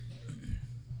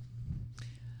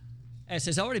As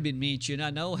has already been mentioned, I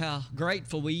know how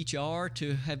grateful we each are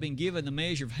to have been given the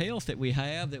measure of health that we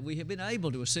have been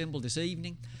able to assemble this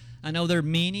evening. I know there are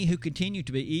many who continue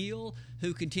to be ill,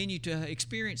 who continue to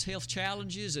experience health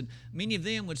challenges, and many of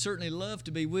them would certainly love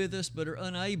to be with us but are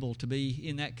unable to be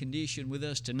in that condition with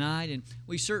us tonight, and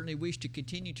we certainly wish to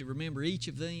continue to remember each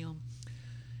of them.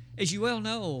 As you well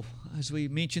know, as we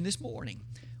mentioned this morning,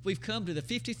 we've come to the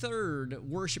 53rd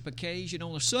worship occasion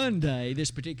on a Sunday this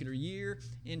particular year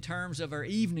in terms of our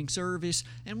evening service,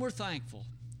 and we're thankful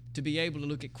to be able to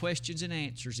look at questions and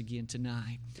answers again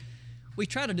tonight. We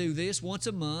try to do this once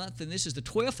a month, and this is the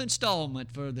 12th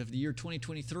installment for the year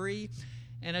 2023.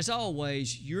 And as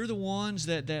always, you're the ones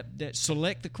that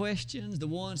select the questions, the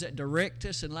ones that direct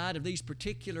us in light of these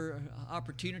particular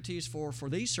opportunities for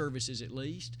these services at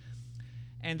least.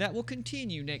 And that will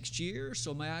continue next year,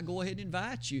 so may I go ahead and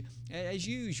invite you. As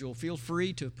usual, feel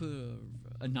free to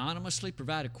anonymously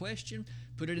provide a question,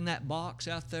 put it in that box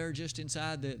out there just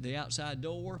inside the outside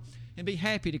door, and be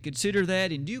happy to consider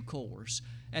that in due course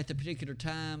at the particular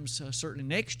times, certainly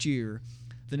next year.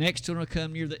 The next one will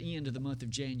come near the end of the month of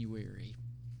January.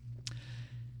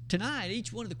 Tonight,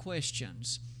 each one of the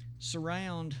questions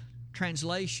surround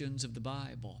translations of the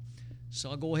Bible. So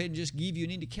I'll go ahead and just give you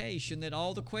an indication that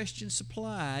all the questions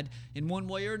supplied in one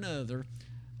way or another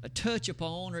touch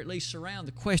upon or at least surround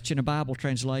the question of Bible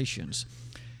translations.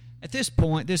 At this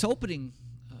point, this opening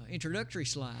introductory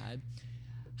slide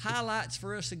highlights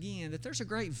for us again that there's a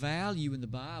great value in the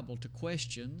Bible to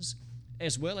questions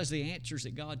as well as the answers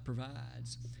that God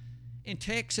provides. In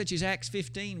texts such as Acts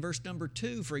 15, verse number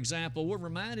 2, for example, we're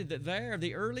reminded that there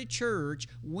the early church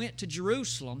went to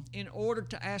Jerusalem in order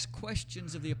to ask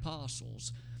questions of the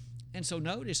apostles. And so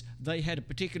notice, they had a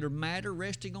particular matter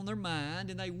resting on their mind,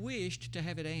 and they wished to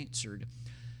have it answered.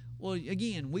 Well,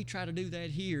 again, we try to do that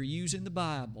here using the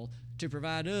Bible to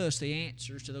provide us the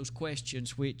answers to those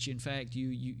questions which, in fact,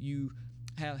 you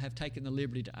have taken the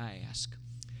liberty to ask.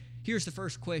 Here's the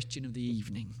first question of the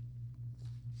evening.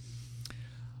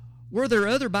 Were there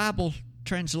other Bible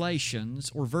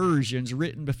translations or versions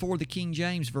written before the King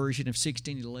James Version of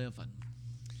 1611?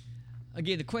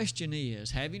 Again, the question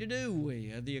is, having to do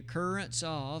with the occurrence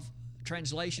of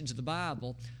translations of the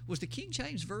Bible, was the King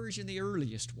James Version the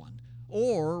earliest one?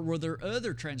 Or were there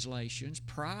other translations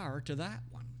prior to that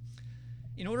one?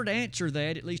 In order to answer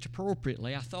that, at least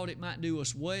appropriately, I thought it might do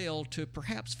us well to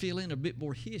perhaps fill in a bit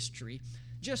more history,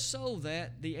 just so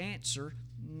that the answer,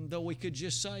 though we could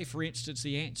just say, for instance,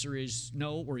 the answer is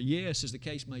no or yes, as the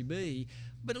case may be,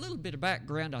 but a little bit of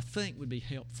background I think would be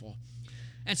helpful.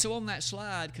 And so on that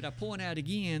slide, could I point out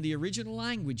again the original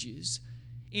languages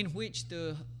in which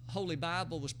the Holy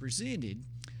Bible was presented?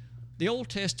 The Old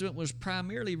Testament was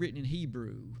primarily written in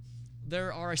Hebrew.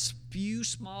 There are a few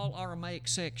small Aramaic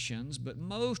sections, but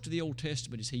most of the Old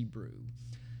Testament is Hebrew.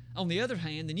 On the other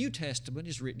hand, the New Testament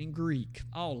is written in Greek,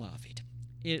 all of it,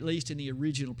 at least in the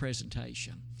original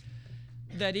presentation.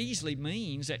 That easily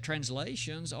means that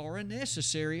translations are a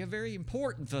necessary, a very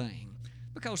important thing,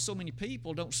 because so many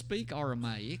people don't speak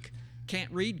Aramaic,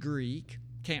 can't read Greek,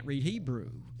 can't read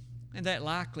Hebrew, and that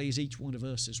likely is each one of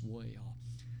us as well.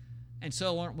 And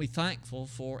so aren't we thankful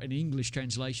for an English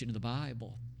translation of the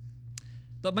Bible?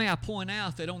 But may I point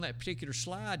out that on that particular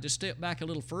slide, to step back a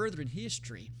little further in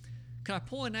history, can I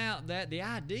point out that the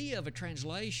idea of a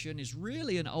translation is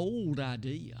really an old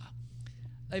idea,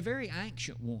 a very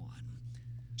ancient one.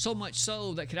 So much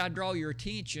so that could I draw your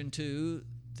attention to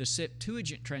the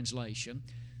Septuagint translation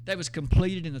that was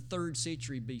completed in the 3rd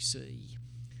century BC.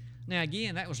 Now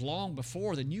again, that was long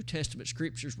before the New Testament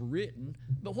scriptures were written,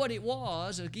 but what it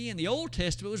was, again, the Old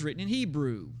Testament was written in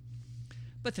Hebrew.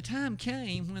 But the time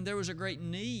came when there was a great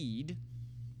need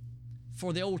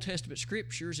for the Old Testament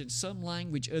scriptures in some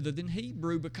language other than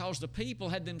Hebrew, because the people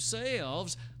had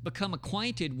themselves become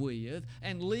acquainted with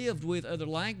and lived with other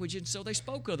languages, so they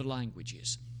spoke other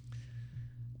languages.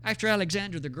 After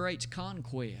Alexander the Great's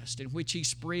conquest, in which he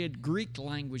spread Greek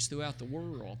language throughout the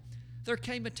world, there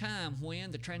came a time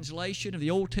when the translation of the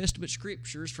Old Testament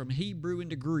scriptures from Hebrew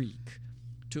into Greek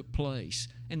took place,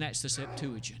 and that's the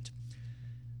Septuagint.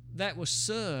 That was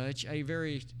such a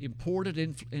very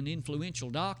important and influential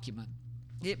document.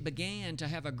 It began to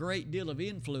have a great deal of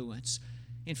influence.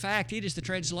 In fact, it is the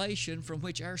translation from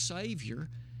which our Savior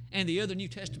and the other New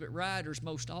Testament writers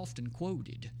most often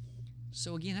quoted.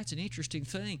 So again, that's an interesting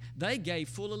thing. They gave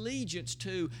full allegiance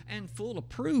to and full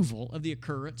approval of the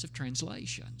occurrence of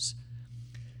translations.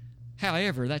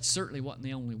 However, that's certainly wasn't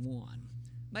the only one.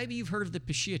 Maybe you've heard of the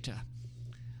Peshitta.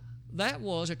 That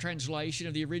was a translation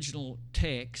of the original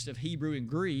text of Hebrew and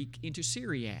Greek into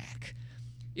Syriac.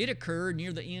 It occurred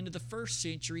near the end of the 1st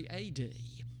century AD.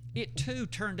 It too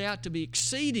turned out to be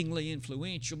exceedingly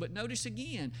influential, but notice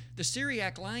again, the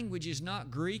Syriac language is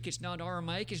not Greek, it's not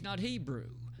Aramaic, it's not Hebrew.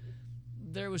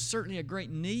 There was certainly a great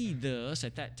need thus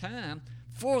at that time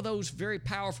for those very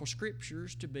powerful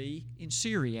scriptures to be in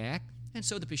Syriac, and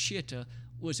so the Peshitta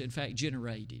was in fact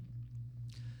generated.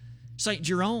 St.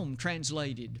 Jerome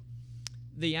translated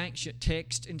the ancient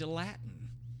text into Latin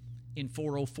in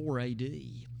 404 AD.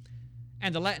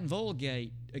 And the Latin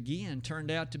Vulgate, again, turned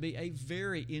out to be a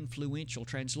very influential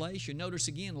translation. Notice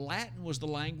again, Latin was the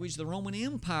language the Roman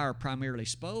Empire primarily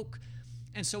spoke.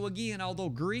 And so again, although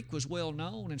Greek was well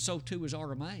known, and so too was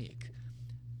Aramaic,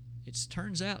 it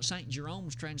turns out St.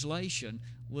 Jerome's translation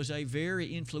was a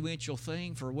very influential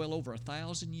thing for well over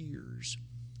 1,000 years.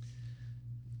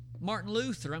 Martin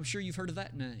Luther, I'm sure you've heard of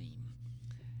that name.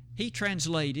 He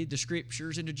translated the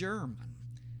Scriptures into German.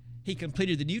 He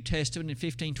completed the New Testament in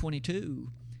 1522.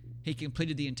 He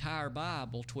completed the entire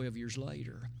Bible 12 years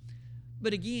later.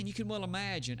 But again, you can well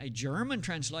imagine a German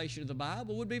translation of the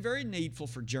Bible would be very needful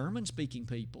for German-speaking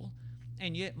people,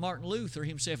 and yet Martin Luther,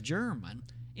 himself German,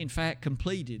 in fact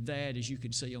completed that, as you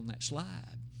can see on that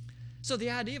slide. So the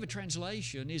idea of a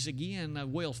translation is again a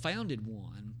well-founded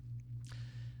one,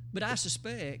 but I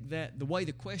suspect that the way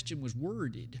the question was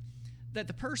worded, that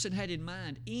the person had in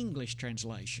mind English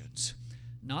translations,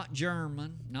 not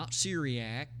German, not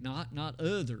Syriac, not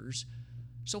others.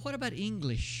 So what about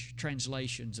English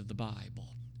translations of the Bible?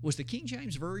 Was the King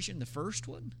James Version the first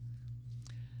one?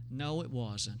 No, it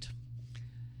wasn't.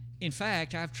 In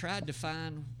fact, I've tried to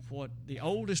find what the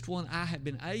oldest one I have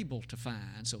been able to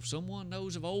find. So if someone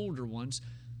knows of older ones,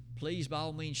 please by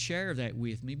all means share that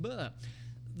with me. But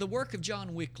the work of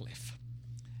John Wycliffe,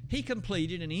 he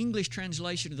completed an English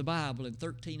translation of the Bible in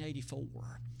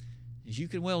 1384. As you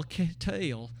can well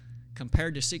tell,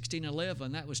 compared to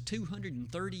 1611, that was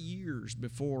 230 years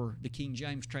before the King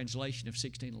James translation of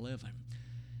 1611.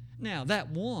 Now, that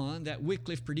one that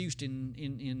Wycliffe produced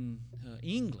in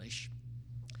English,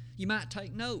 you might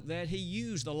take note that he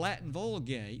used the Latin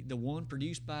Vulgate, the one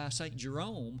produced by St.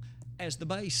 Jerome, as the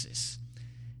basis.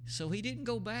 So he didn't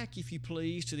go back, if you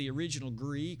please, to the original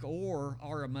Greek or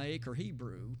Aramaic or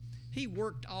Hebrew. He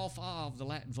worked off of the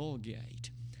Latin Vulgate.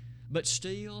 But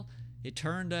still, it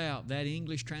turned out that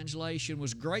English translation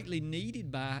was greatly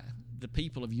needed by the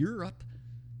people of Europe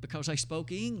because they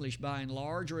spoke English by and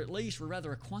large, or at least were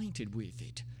rather acquainted with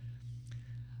it.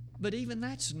 But even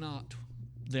that's not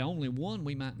the only one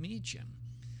we might mention.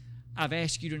 I've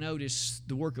asked you to notice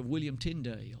the work of William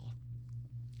Tyndale.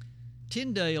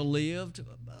 Tyndale lived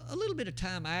a little bit of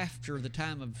time after the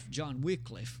time of John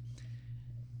Wycliffe.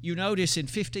 You notice in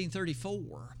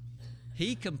 1534,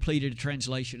 he completed a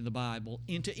translation of the Bible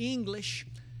into English,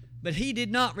 but he did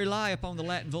not rely upon the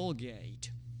Latin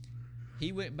Vulgate.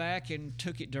 He went back and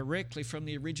took it directly from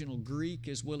the original Greek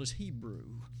as well as Hebrew.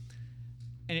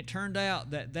 And it turned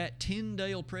out that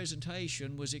Tyndale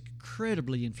presentation was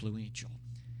incredibly influential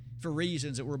for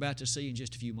reasons that we're about to see in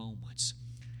just a few moments.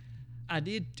 I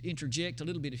did interject a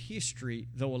little bit of history,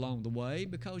 though, along the way,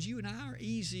 because you and I are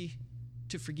easy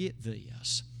to forget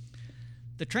this.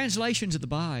 The translations of the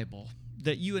Bible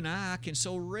that you and I can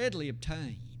so readily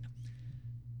obtain,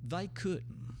 they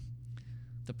couldn't.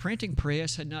 The printing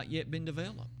press had not yet been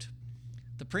developed.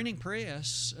 The printing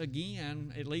press,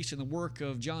 again, at least in the work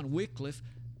of John Wycliffe,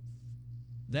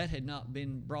 that had not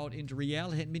been brought into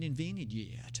reality, hadn't been invented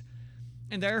yet.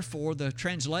 And therefore, the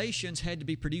translations had to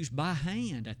be produced by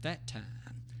hand at that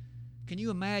time. Can you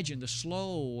imagine the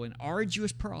slow and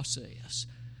arduous process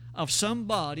of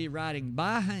somebody writing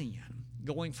by hand,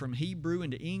 going from Hebrew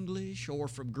into English or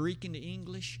from Greek into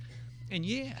English? And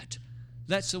yet,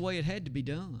 that's the way it had to be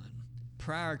done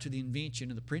prior to the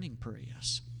invention of the printing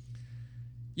press.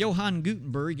 Johann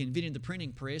Gutenberg invented the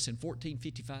printing press in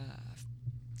 1455.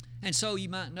 And so you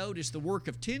might notice the work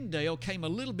of Tyndale came a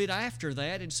little bit after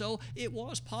that, and so it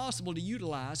was possible to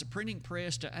utilize a printing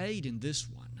press to aid in this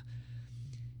one.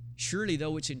 Surely,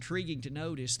 though, it's intriguing to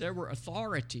notice there were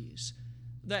authorities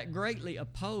that greatly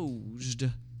opposed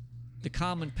the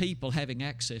common people having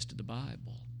access to the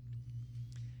Bible.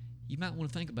 You might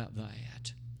want to think about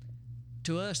that.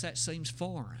 To us, that seems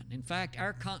foreign. In fact,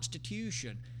 our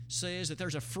Constitution says that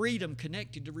there's a freedom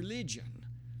connected to religion.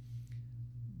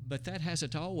 But that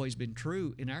hasn't always been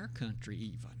true in our country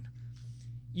even.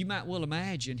 You might well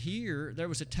imagine here there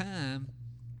was a time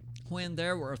when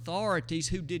there were authorities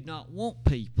who did not want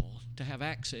people to have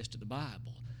access to the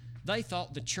Bible. They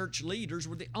thought the church leaders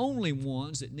were the only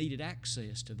ones that needed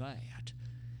access to that.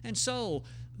 And so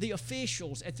the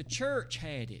officials at the church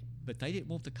had it, but they didn't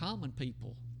want the common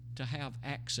people to have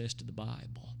access to the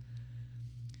Bible.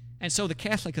 And so the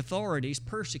Catholic authorities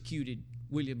persecuted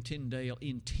William Tyndale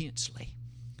intensely.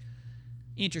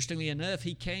 Interestingly enough,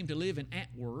 he came to live in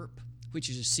Antwerp, which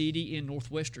is a city in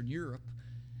northwestern Europe,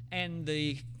 and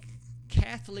the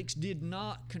Catholics did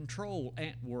not control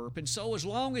Antwerp, and so as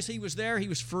long as he was there, he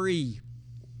was free.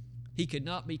 He could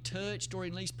not be touched or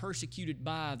at least persecuted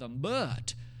by them,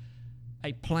 but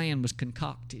a plan was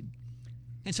concocted.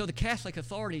 And so the Catholic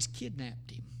authorities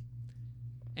kidnapped him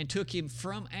and took him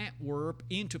from Antwerp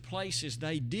into places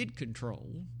they did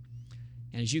control.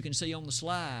 And as you can see on the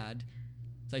slide,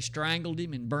 they strangled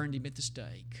him and burned him at the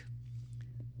stake.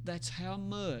 That's how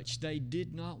much they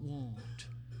did not want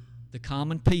the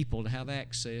common people to have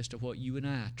access to what you and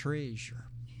I treasure,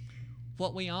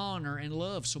 what we honor and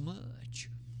love so much.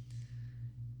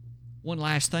 One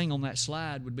last thing on that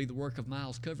slide would be the work of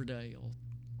Miles Coverdale.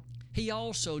 He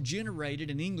also generated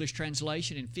an English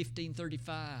translation in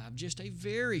 1535, just a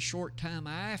very short time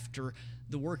after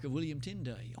the work of William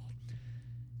Tyndale.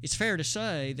 It's fair to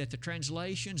say that the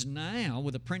translations now,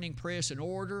 with a printing press in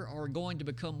order, are going to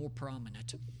become more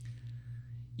prominent.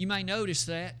 You may notice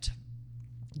that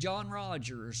John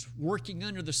Rogers, working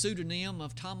under the pseudonym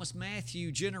of Thomas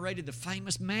Matthew, generated the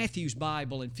famous Matthew's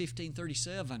Bible in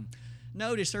 1537.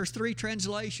 Notice there's 3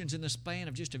 translations in the span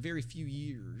of just a very few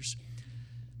years.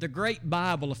 The Great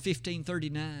Bible of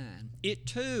 1539, it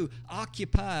too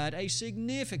occupied a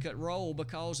significant role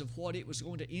because of what it was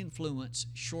going to influence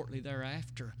shortly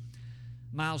thereafter.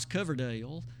 Miles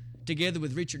Coverdale, together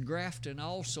with Richard Grafton,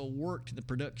 also worked in the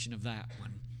production of that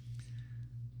one.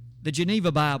 The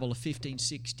Geneva Bible of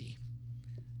 1560,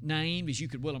 named, as you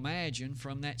could well imagine,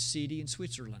 from that city in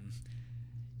Switzerland.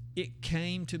 It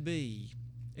came to be,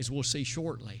 as we'll see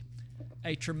shortly,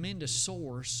 a tremendous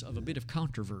source of a bit of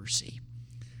controversy.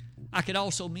 I could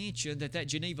also mention that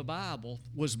Geneva Bible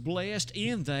was blessed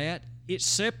in that it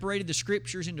separated the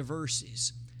Scriptures into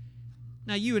verses.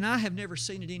 Now, you and I have never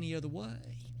seen it any other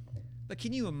way. But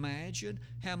can you imagine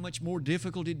how much more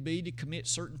difficult it'd be to commit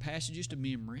certain passages to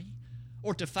memory,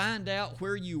 or to find out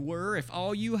where you were if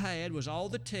all you had was all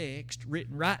the text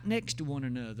written right next to one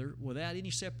another without any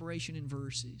separation in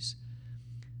verses?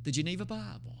 The Geneva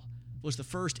Bible was the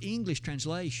first English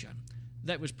translation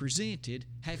that was presented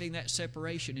having that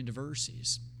separation into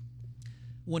verses.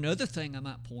 One other thing I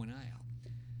might point out,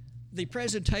 the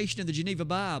presentation of the Geneva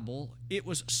Bible, it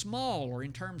was smaller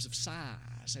in terms of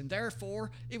size, and therefore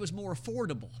it was more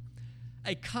affordable.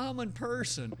 A common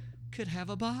person could have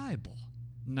a Bible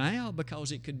now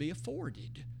because it could be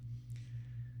afforded.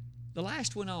 The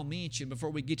last one I'll mention before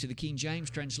we get to the King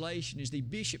James translation is the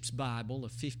Bishop's Bible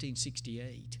of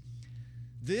 1568.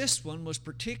 This one was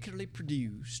particularly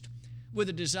produced with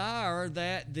a desire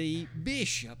that the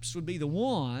bishops would be the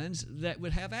ones that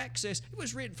would have access. It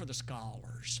was written for the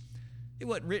scholars. It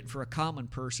wasn't written for a common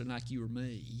person like you or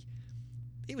me.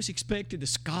 It was expected the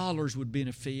scholars would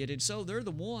benefit, and so they're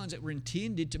the ones that were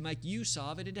intended to make use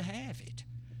of it and to have it.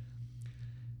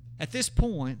 At this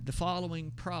point, the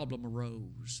following problem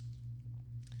arose.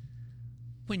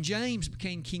 When James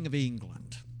became King of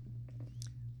England,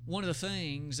 one of the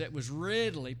things that was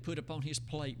readily put upon his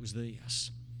plate was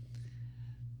this.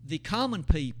 The common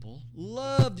people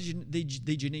loved the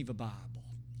Geneva Bible.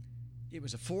 It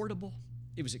was affordable.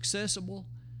 It was accessible.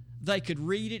 They could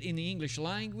read it in the English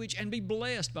language and be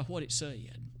blessed by what it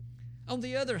said. On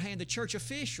the other hand, the church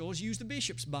officials used the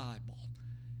Bishop's Bible,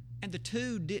 and the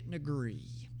two didn't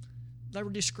agree. There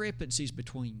were discrepancies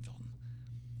between them.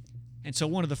 And so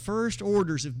one of the first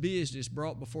orders of business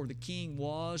brought before the king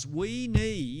was, we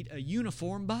need a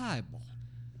uniform Bible,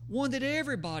 one that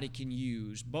everybody can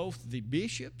use, both the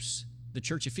bishops, the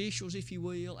church officials, if you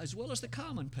will, as well as the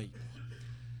common people.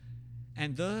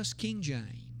 And thus King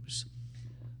James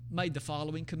made the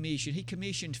following commission. He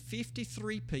commissioned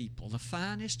 53 people, the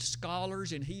finest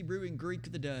scholars in Hebrew and Greek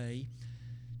of the day,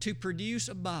 to produce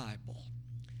a Bible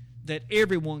that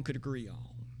everyone could agree on.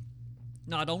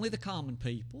 Not only the common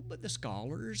people, but the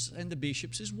scholars and the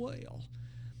bishops as well.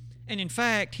 And in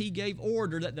fact, he gave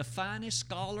order that the finest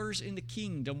scholars in the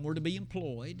kingdom were to be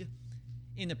employed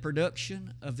in the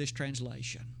production of this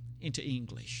translation into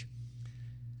English.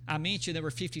 I mentioned there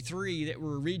were 53 that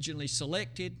were originally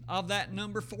selected. Of that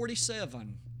number,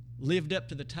 47 lived up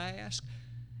to the task,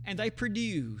 and they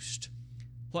produced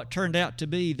what turned out to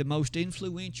be the most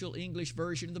influential English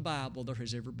version of the Bible there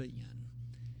has ever been.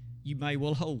 You may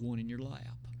well hold one in your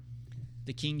lap.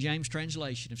 The King James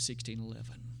translation of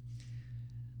 1611.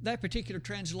 That particular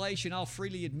translation, I'll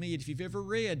freely admit, if you've ever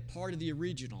read part of the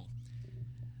original,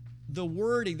 the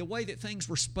wording, the way that things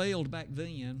were spelled back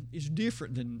then is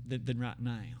different than right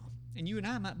now. And you and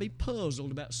I might be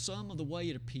puzzled about some of the way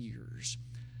it appears.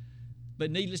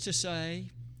 But needless to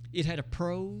say, it had a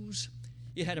prose,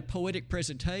 It had a poetic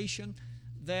presentation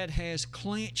that has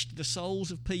clenched the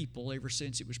souls of people ever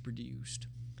since it was produced.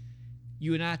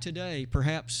 You and I today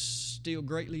perhaps still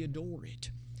greatly adore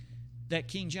it. That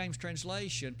King James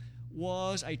translation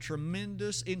was a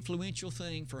tremendous influential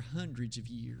thing for hundreds of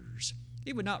years.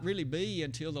 It would not really be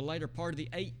until the later part of the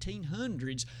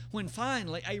 1800s when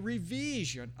finally a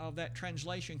revision of that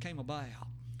translation came about.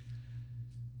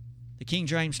 The King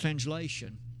James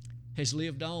translation has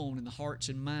lived on in the hearts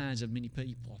and minds of many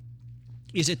people.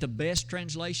 Is it the best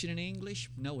translation in English?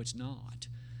 No, it's not.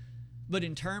 But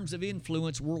in terms of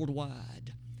influence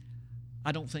worldwide,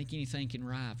 I don't think anything can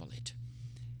rival it.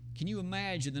 Can you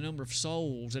imagine the number of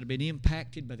souls that have been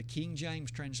impacted by the King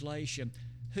James translation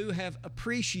who have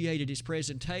appreciated its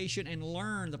presentation and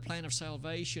learned the plan of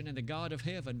salvation and the God of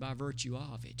heaven by virtue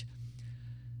of it?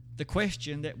 The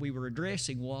question that we were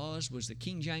addressing was the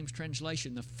King James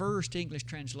translation the first English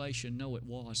translation? No, it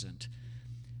wasn't.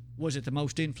 Was it the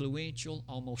most influential?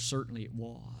 Almost certainly it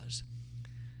was.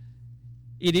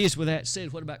 It is. With that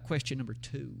said, what about question number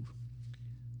 2?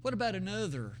 What about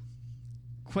another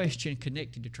question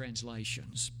connected to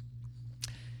translations?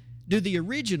 Do the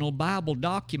original Bible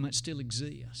documents still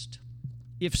exist?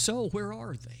 If so, where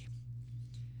are they?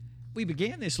 We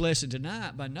began this lesson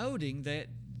tonight by noting that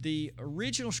the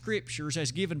original Scriptures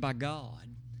as given by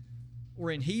God were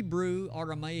in Hebrew,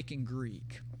 Aramaic, and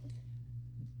Greek.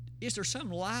 Is there some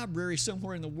library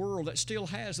somewhere in the world that still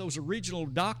has those original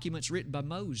documents written by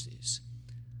Moses?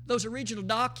 Those original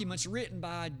documents written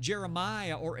by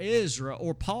Jeremiah or Ezra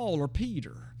or Paul or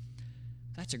Peter?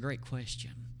 That's a great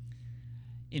question.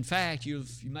 In fact, you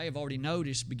may have already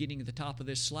noticed, beginning at the top of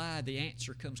this slide, the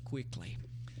answer comes quickly.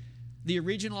 The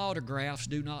original autographs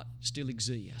do not still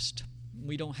exist.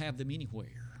 We don't have them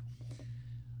anywhere.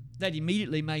 That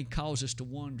immediately may cause us to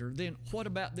wonder, then what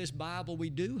about this Bible we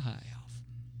do have?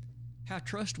 How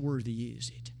trustworthy is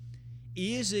it?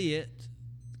 Is it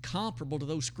comparable to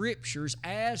those Scriptures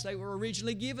as they were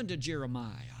originally given to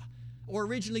Jeremiah, or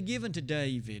originally given to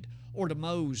David, or to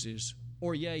Moses,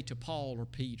 or yea, to Paul or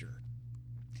Peter?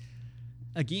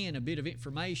 Again, a bit of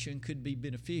information could be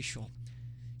beneficial.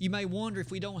 You may wonder,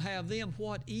 if we don't have them,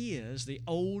 what is the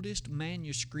oldest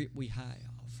manuscript we have?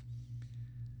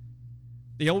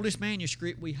 The oldest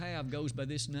manuscript we have goes by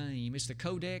this name. It's the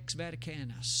Codex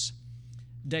Vaticanus,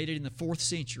 dated in the 4th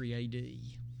century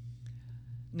A.D.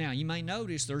 Now, you may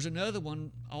notice there's another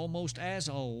one almost as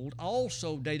old,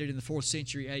 also dated in the 4th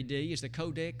century A.D., is the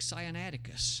Codex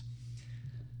Sinaiticus.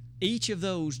 Each of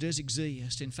those does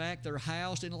exist. In fact, they're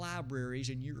housed in libraries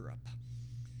in Europe.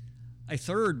 A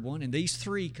third one, and these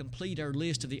 3 complete our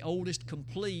list of the oldest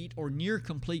complete or near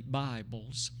complete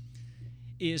Bibles,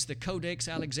 is the Codex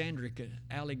Alexandrinus,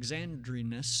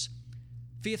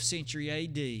 5th century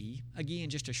A.D., again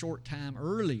just a short time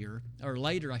earlier, or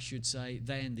later I should say,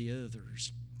 than the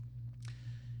others.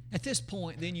 At this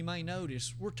point, then, you may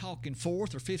notice we're talking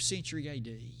 4th or 5th century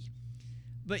A.D.,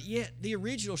 but yet the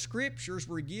original Scriptures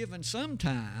were given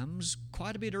sometimes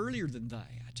quite a bit earlier than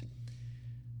that.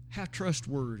 How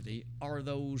trustworthy are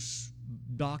those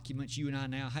documents you and I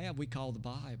now have we call the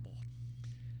Bible?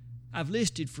 I've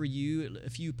listed for you a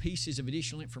few pieces of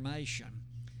additional information.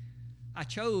 I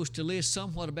chose to list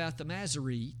somewhat about the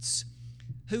Masoretes,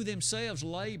 who themselves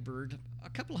labored a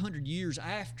couple of hundred years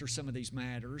after some of these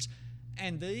matters,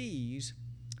 and these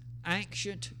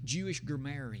ancient Jewish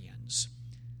grammarians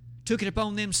took it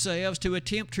upon themselves to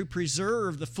attempt to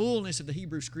preserve the fullness of the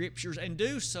Hebrew Scriptures, and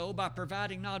do so by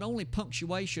providing not only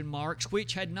punctuation marks,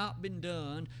 which had not been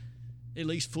done, at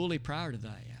least fully prior to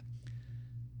that,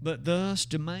 but thus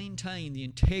to maintain the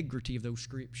integrity of those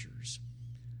Scriptures.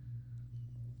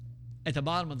 At the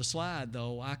bottom of the slide,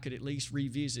 though, I could at least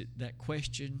revisit that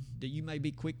question that you may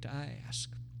be quick to ask.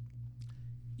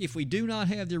 If we do not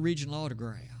have the original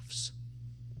autographs,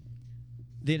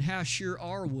 then how sure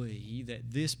are we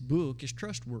that this book is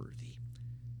trustworthy?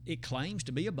 It claims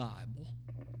to be a Bible.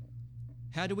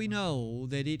 How do we know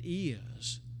that it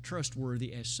is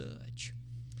trustworthy as such?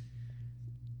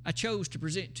 I chose to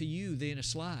present to you then a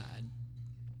slide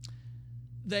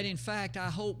that, in fact, I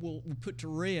hope will put to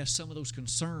rest some of those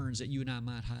concerns that you and I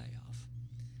might have.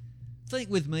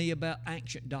 Think with me about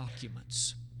ancient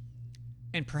documents,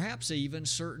 and perhaps even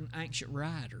certain ancient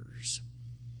writers.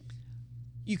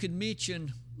 You could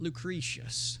mention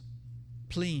Lucretius,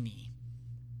 Pliny,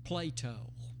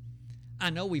 Plato.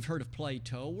 I know we've heard of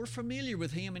Plato. We're familiar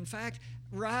with him. In fact,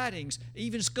 writings,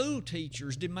 even school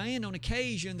teachers demand on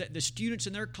occasion that the students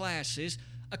in their classes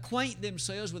acquaint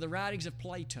themselves with the writings of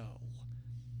Plato.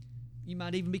 You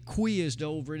might even be quizzed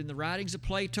over it, and the writings of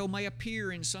Plato may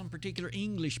appear in some particular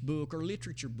English book or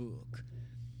literature book.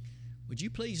 Would you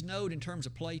please note, in terms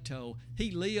of Plato,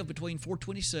 he lived between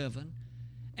 427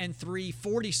 and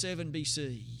 347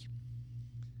 BC.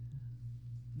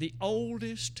 The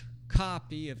oldest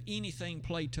copy of anything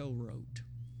Plato wrote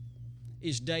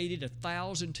is dated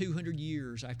 1,200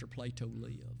 years after Plato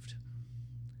lived.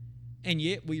 And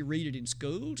yet we read it in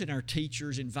schools, and our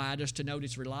teachers invite us to note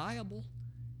it's reliable.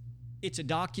 It's a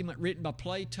document written by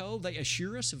Plato. They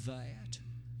assure us of that.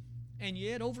 And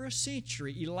yet over a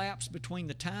century elapsed between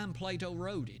the time Plato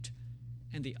wrote it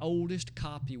and the oldest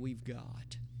copy we've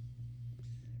got.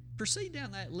 Proceed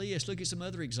down that list, look at some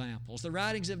other examples. The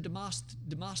writings of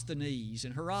Demosthenes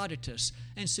and Herodotus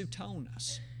and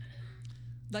Suetonius.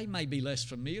 They may be less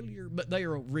familiar, but they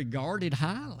are regarded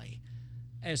highly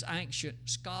as ancient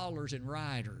scholars and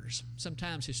writers,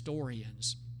 sometimes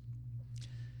historians.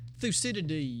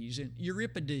 Thucydides and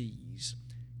Euripides.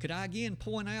 Could I again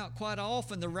point out, quite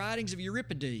often the writings of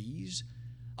Euripides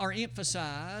are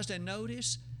emphasized, and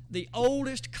notice the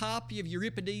oldest copy of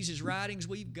Euripides' writings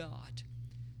we've got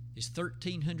is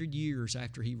 1,300 years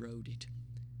after he wrote it.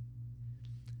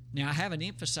 Now, I haven't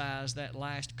emphasized that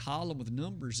last column with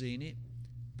numbers in it,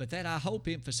 but that, I hope,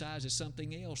 emphasizes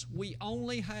something else. We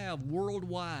only have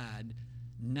worldwide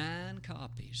 9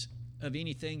 copies of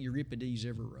anything Euripides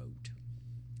ever wrote.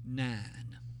 9.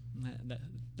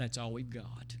 That's all we've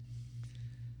got.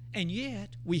 And yet,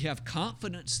 we have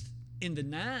confidence in the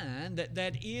 9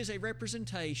 that is a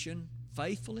representation,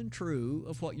 faithful and true,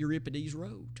 of what Euripides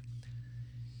wrote.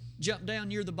 Jump down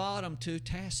near the bottom to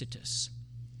Tacitus.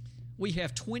 We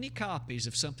have 20 copies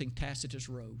of something Tacitus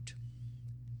wrote.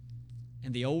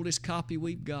 And the oldest copy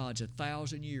we've got is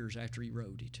 1,000 years after he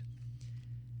wrote it.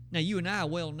 Now, you and I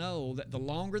well know that the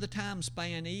longer the time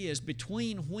span is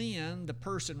between when the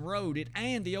person wrote it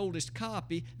and the oldest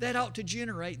copy, that ought to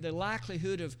generate the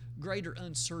likelihood of greater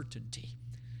uncertainty.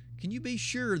 Can you be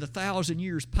sure the 1,000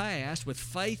 years passed with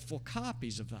faithful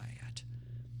copies of that?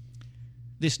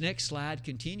 This next slide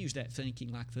continues that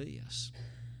thinking like this.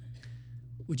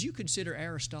 Would you consider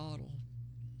Aristotle?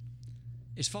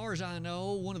 As far as I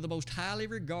know, one of the most highly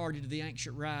regarded of the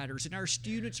ancient writers, and our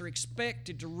students are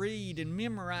expected to read and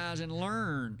memorize and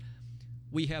learn.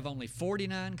 We have only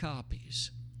 49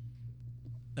 copies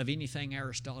of anything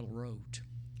Aristotle wrote.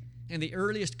 And the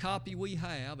earliest copy we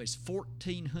have is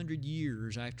 1,400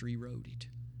 years after he wrote it.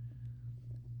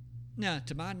 Now,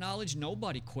 to my knowledge,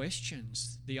 nobody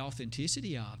questions the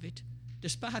authenticity of it,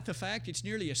 despite the fact it's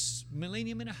nearly a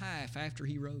millennium and a half after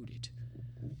he wrote it.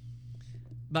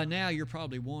 By now, you're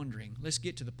probably wondering, let's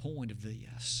get to the point of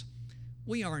this.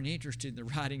 We aren't interested in the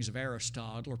writings of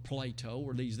Aristotle or Plato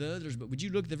or these others, but would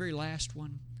you look at the very last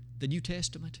one, the New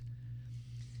Testament?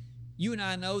 You and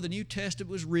I know the New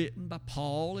Testament was written by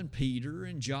Paul and Peter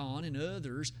and John and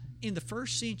others in the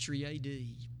 1st century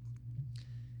A.D.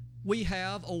 We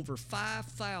have over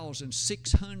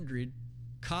 5,600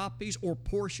 copies or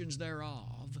portions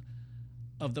thereof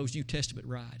of those New Testament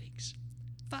writings.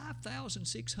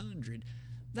 5,600.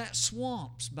 That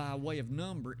swamps, by way of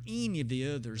number, any of the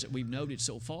others that we've noted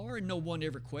so far, and no one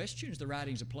ever questions the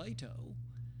writings of Plato.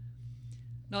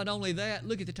 Not only that,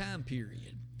 look at the time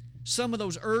period. Some of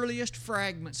those earliest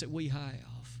fragments that we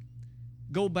have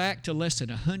go back to less than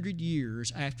 100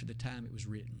 years after the time it was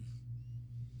written.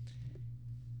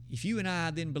 If you and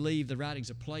I then believe the writings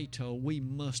of Plato, we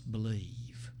must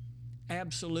believe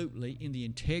absolutely in the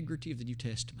integrity of the New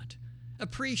Testament,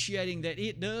 appreciating that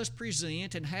it does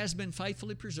present and has been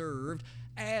faithfully preserved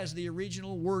as the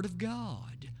original Word of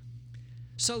God,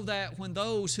 so that when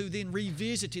those who then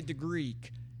revisited the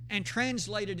Greek and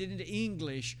translated it into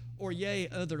English or yea,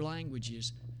 other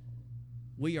languages,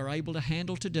 we are able to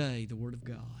handle today the Word of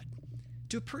God,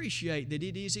 to appreciate that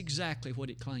it is exactly what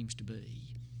it claims to be.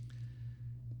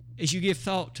 As you give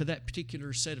thought to that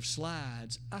particular set of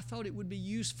slides, I thought it would be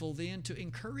useful then to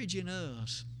encourage in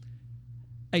us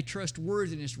a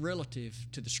trustworthiness relative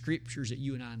to the Scriptures that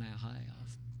you and I now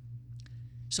have.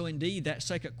 So indeed, that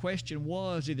second question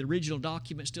was, do the original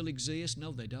documents still exist?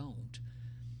 No, they don't.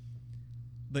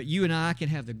 But you and I can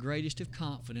have the greatest of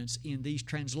confidence in these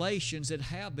translations that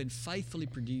have been faithfully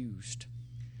produced.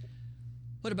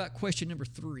 What about question number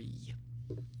 3?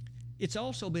 It's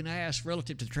also been asked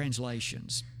relative to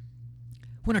translations.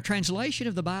 When a translation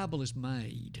of the Bible is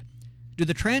made, do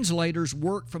the translators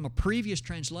work from a previous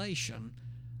translation,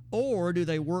 or do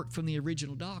they work from the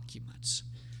original documents?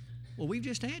 Well, we've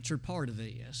just answered part of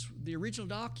this. The original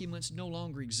documents no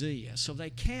longer exist, so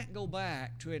they can't go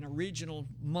back to an original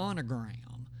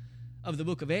monogram of the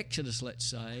book of Exodus, let's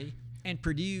say, and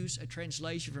produce a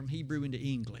translation from Hebrew into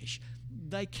English.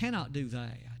 They cannot do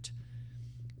that.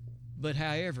 But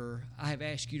however, I have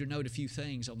asked you to note a few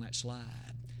things on that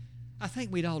slide. I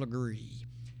think we'd all agree.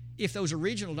 If those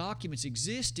original documents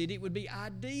existed, it would be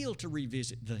ideal to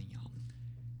revisit them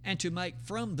and to make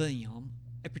from them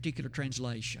a particular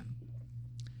translation.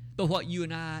 But what you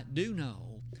and I do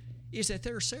know is that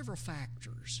there are several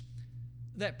factors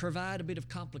that provide a bit of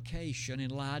complication in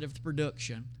light of the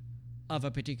production of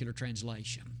a particular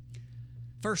translation.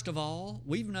 First of all,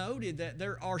 we've noted that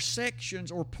there are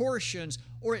sections or portions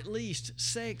or at least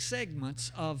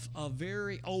segments of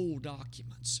very old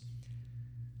documents.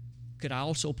 Could I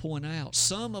also point out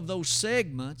some of those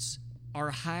segments are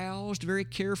housed very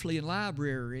carefully in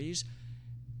libraries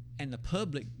and the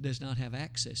public does not have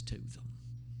access to them.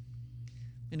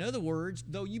 In other words,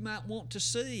 though you might want to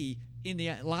see in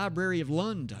the Library of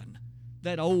London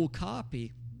that old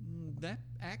copy, that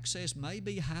access may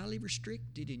be highly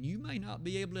restricted and you may not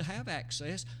be able to have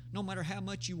access no matter how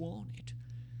much you want it.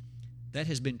 That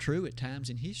has been true at times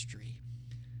in history.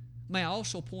 May I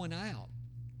also point out,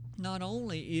 not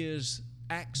only is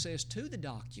access to the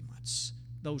documents,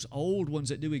 those old ones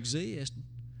that do exist,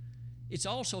 it's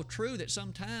also true that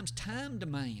sometimes time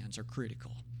demands are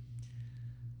critical.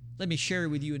 Let me share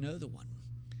with you another one.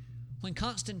 When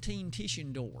Konstantin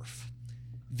Tischendorf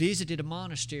visited a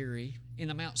monastery in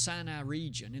the Mount Sinai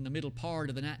region in the middle part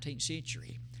of the 19th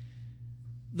century,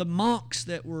 the monks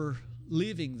that were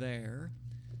living there,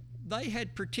 they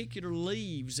had particular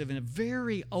leaves of a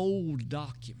very old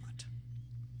document.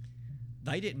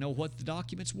 They didn't know what the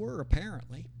documents were,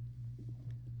 apparently.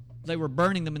 They were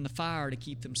burning them in the fire to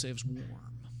keep themselves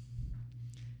warm.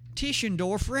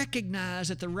 Tischendorf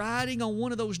recognized that the writing on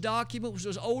one of those documents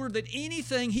was older than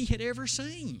anything he had ever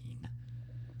seen.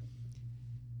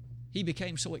 He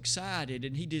became so excited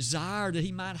and he desired that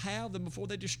he might have them before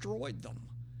they destroyed them.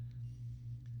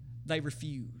 They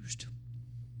refused.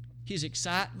 His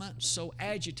excitement so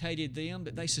agitated them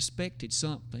that they suspected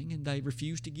something and they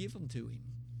refused to give them to him.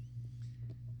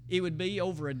 It would be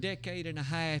over a decade and a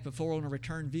half before, on a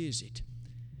return visit,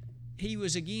 he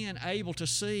was again able to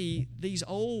see these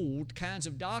old kinds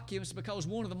of documents because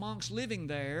one of the monks living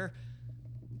there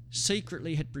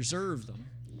secretly had preserved them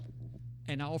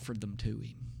and offered them to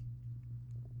him.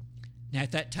 Now,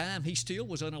 at that time, he still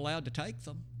was unallowed to take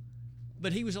them,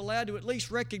 but he was allowed to at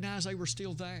least recognize they were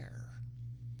still there.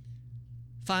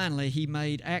 Finally, he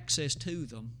made access to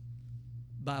them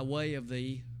by way of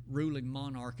the ruling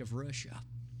monarch of Russia.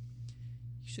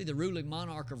 You see, the ruling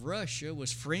monarch of Russia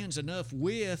was friends enough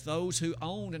with those who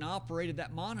owned and operated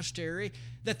that monastery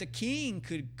that the king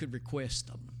could request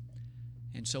them.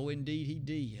 And so indeed he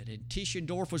did. And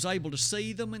Tischendorf was able to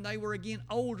see them, and they were again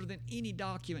older than any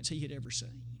documents he had ever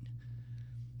seen.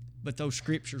 But those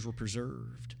scriptures were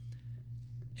preserved.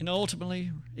 And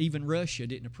ultimately, even Russia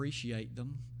didn't appreciate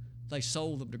them. They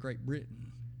sold them to Great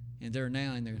Britain, and they're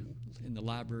now in the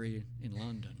library in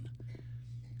London.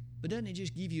 But doesn't it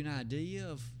just give you an idea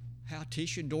of how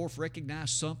Tischendorf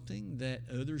recognized something that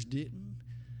others didn't?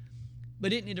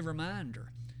 But isn't it a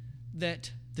reminder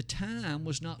that the time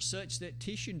was not such that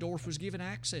Tischendorf was given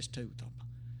access to them?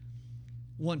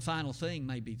 One final thing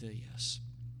may be this.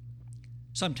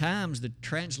 Sometimes the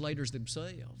translators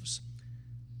themselves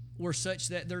were such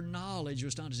that their knowledge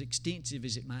was not as extensive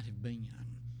as it might have been.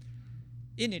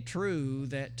 Isn't it true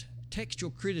that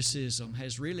textual criticism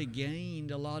has really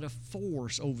gained a lot of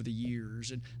force over the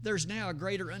years, and there's now a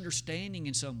greater understanding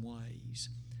in some ways?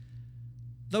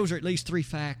 Those are at least three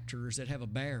factors that have a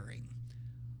bearing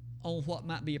on what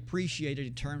might be appreciated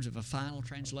in terms of a final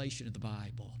translation of the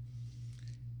Bible.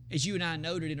 As you and I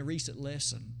noted in a recent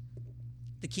lesson,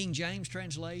 the King James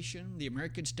translation, the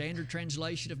American Standard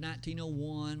Translation of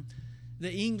 1901,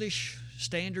 the English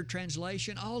Standard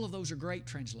Translation, all of those are great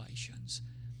translations.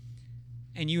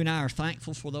 And you and I are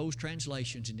thankful for those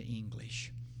translations into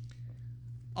English.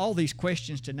 All these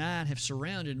questions tonight have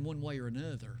surrounded, in one way or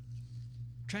another,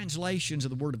 translations of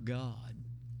the Word of God.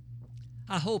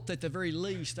 I hope that at the very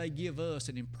least they give us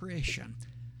an impression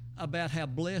about how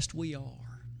blessed we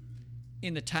are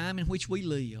in the time in which we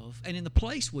live and in the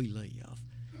place we live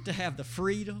to have the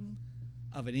freedom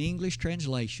of an English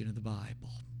translation of the Bible.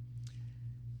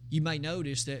 You may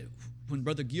notice that when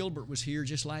Brother Gilbert was here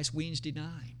just last Wednesday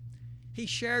night, he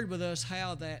shared with us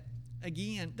how that,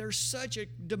 again, there's such a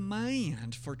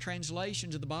demand for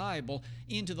translations of the Bible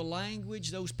into the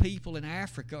language those people in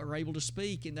Africa are able to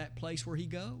speak in that place where he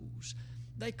goes.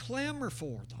 They clamor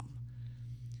for them.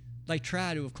 They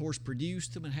try to, of course, produce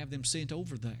them and have them sent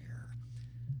over there.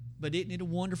 But isn't it a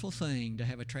wonderful thing to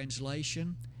have a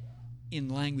translation in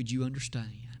language you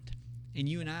understand? And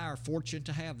you and I are fortunate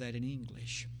to have that in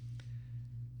English.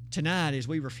 Tonight, as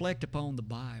we reflect upon the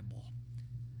Bible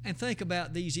and think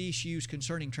about these issues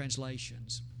concerning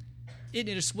translations, Isn't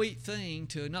it a sweet thing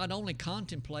to not only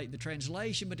contemplate the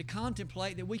translation, but to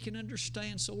contemplate that we can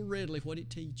understand so readily what it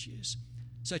teaches,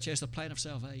 such as the plan of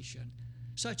salvation,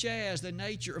 such as the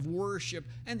nature of worship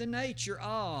and the nature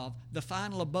of the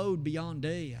final abode beyond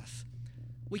death.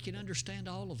 We can understand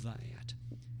all of that,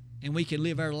 and we can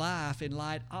live our life in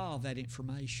light of that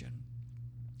information.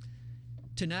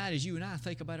 Tonight, as you and I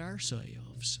think about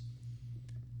ourselves,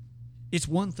 it's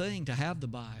one thing to have the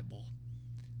Bible,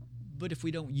 but if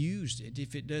we don't use it,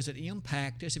 if it doesn't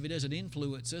impact us, if it doesn't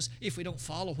influence us, if we don't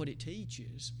follow what it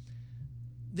teaches,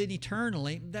 then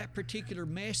eternally, that particular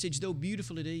message, though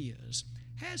beautiful it is,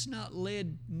 has not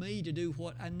led me to do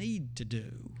what I need to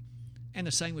do. And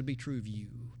the same would be true of you.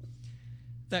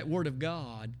 That Word of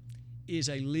God is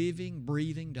a living,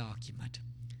 breathing document.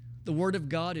 The Word of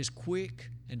God is quick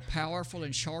and powerful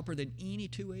and sharper than any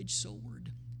two-edged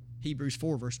sword. Hebrews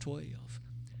 4, verse 12.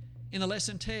 In the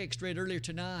lesson text read earlier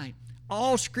tonight,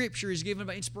 all Scripture is given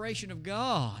by inspiration of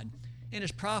God and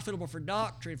is profitable for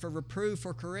doctrine, for reproof,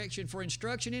 for correction, for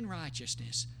instruction in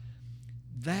righteousness.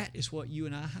 That is what you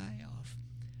and I have.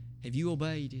 Have you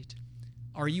obeyed it?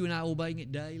 Are you and I obeying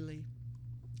it daily?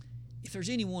 If there's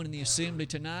anyone in the assembly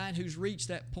tonight who's reached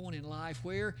that point in life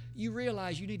where you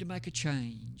realize you need to make a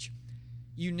change,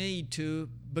 you need to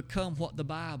become what the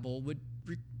Bible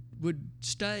would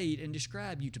state and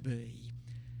describe you to be,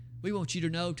 we want you to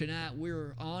know tonight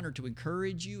we're honored to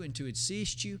encourage you and to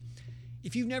assist you.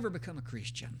 If you've never become a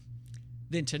Christian,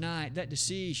 then tonight that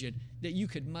decision that you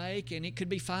could make, and it could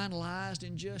be finalized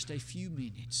in just a few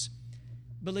minutes.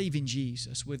 Believe in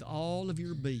Jesus with all of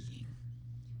your being.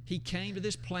 He came to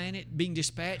this planet being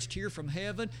dispatched here from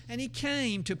heaven, and He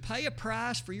came to pay a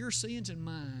price for your sins and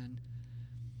mine.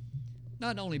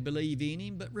 Not only believe in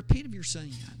Him, but repent of your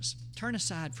sins. Turn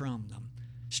aside from them,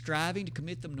 striving to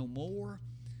commit them no more.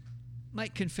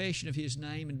 Make confession of His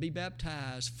name and be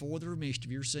baptized for the remission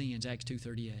of your sins, Acts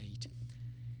 2:38.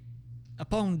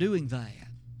 Upon doing that,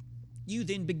 you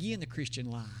then begin the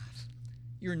Christian life.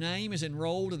 Your name is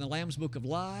enrolled in the Lamb's Book of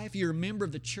Life. You're a member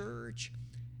of the church,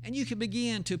 and you can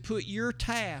begin to put your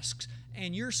tasks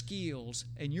and your skills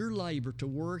and your labor to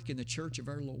work in the church of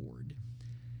our Lord.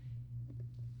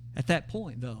 At that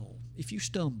point, though, if you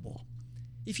stumble,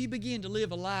 if you begin to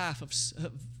live a life of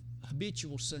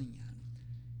habitual sin,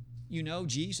 you know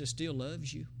Jesus still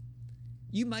loves you.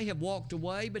 You may have walked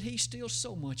away, but He still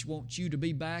so much wants you to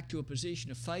be back to a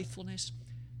position of faithfulness.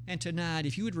 And tonight,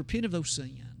 if you would repent of those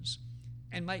sins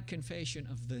and make confession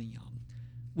of them,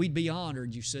 we'd be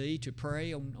honored, you see, to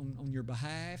pray on your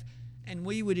behalf, and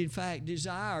we would, in fact,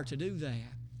 desire to do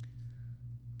that.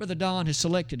 Brother Don has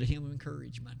selected a hymn of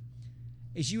encouragement.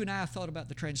 As you and I thought about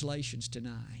the translations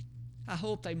tonight, I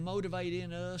hope they motivate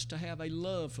in us to have a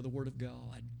love for the Word of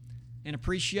God, an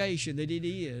appreciation that it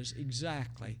is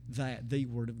exactly that, the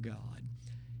Word of God.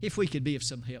 If we could be of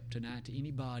some help tonight to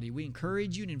anybody, we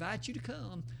encourage you and invite you to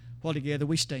come while together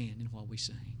we stand and while we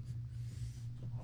sing.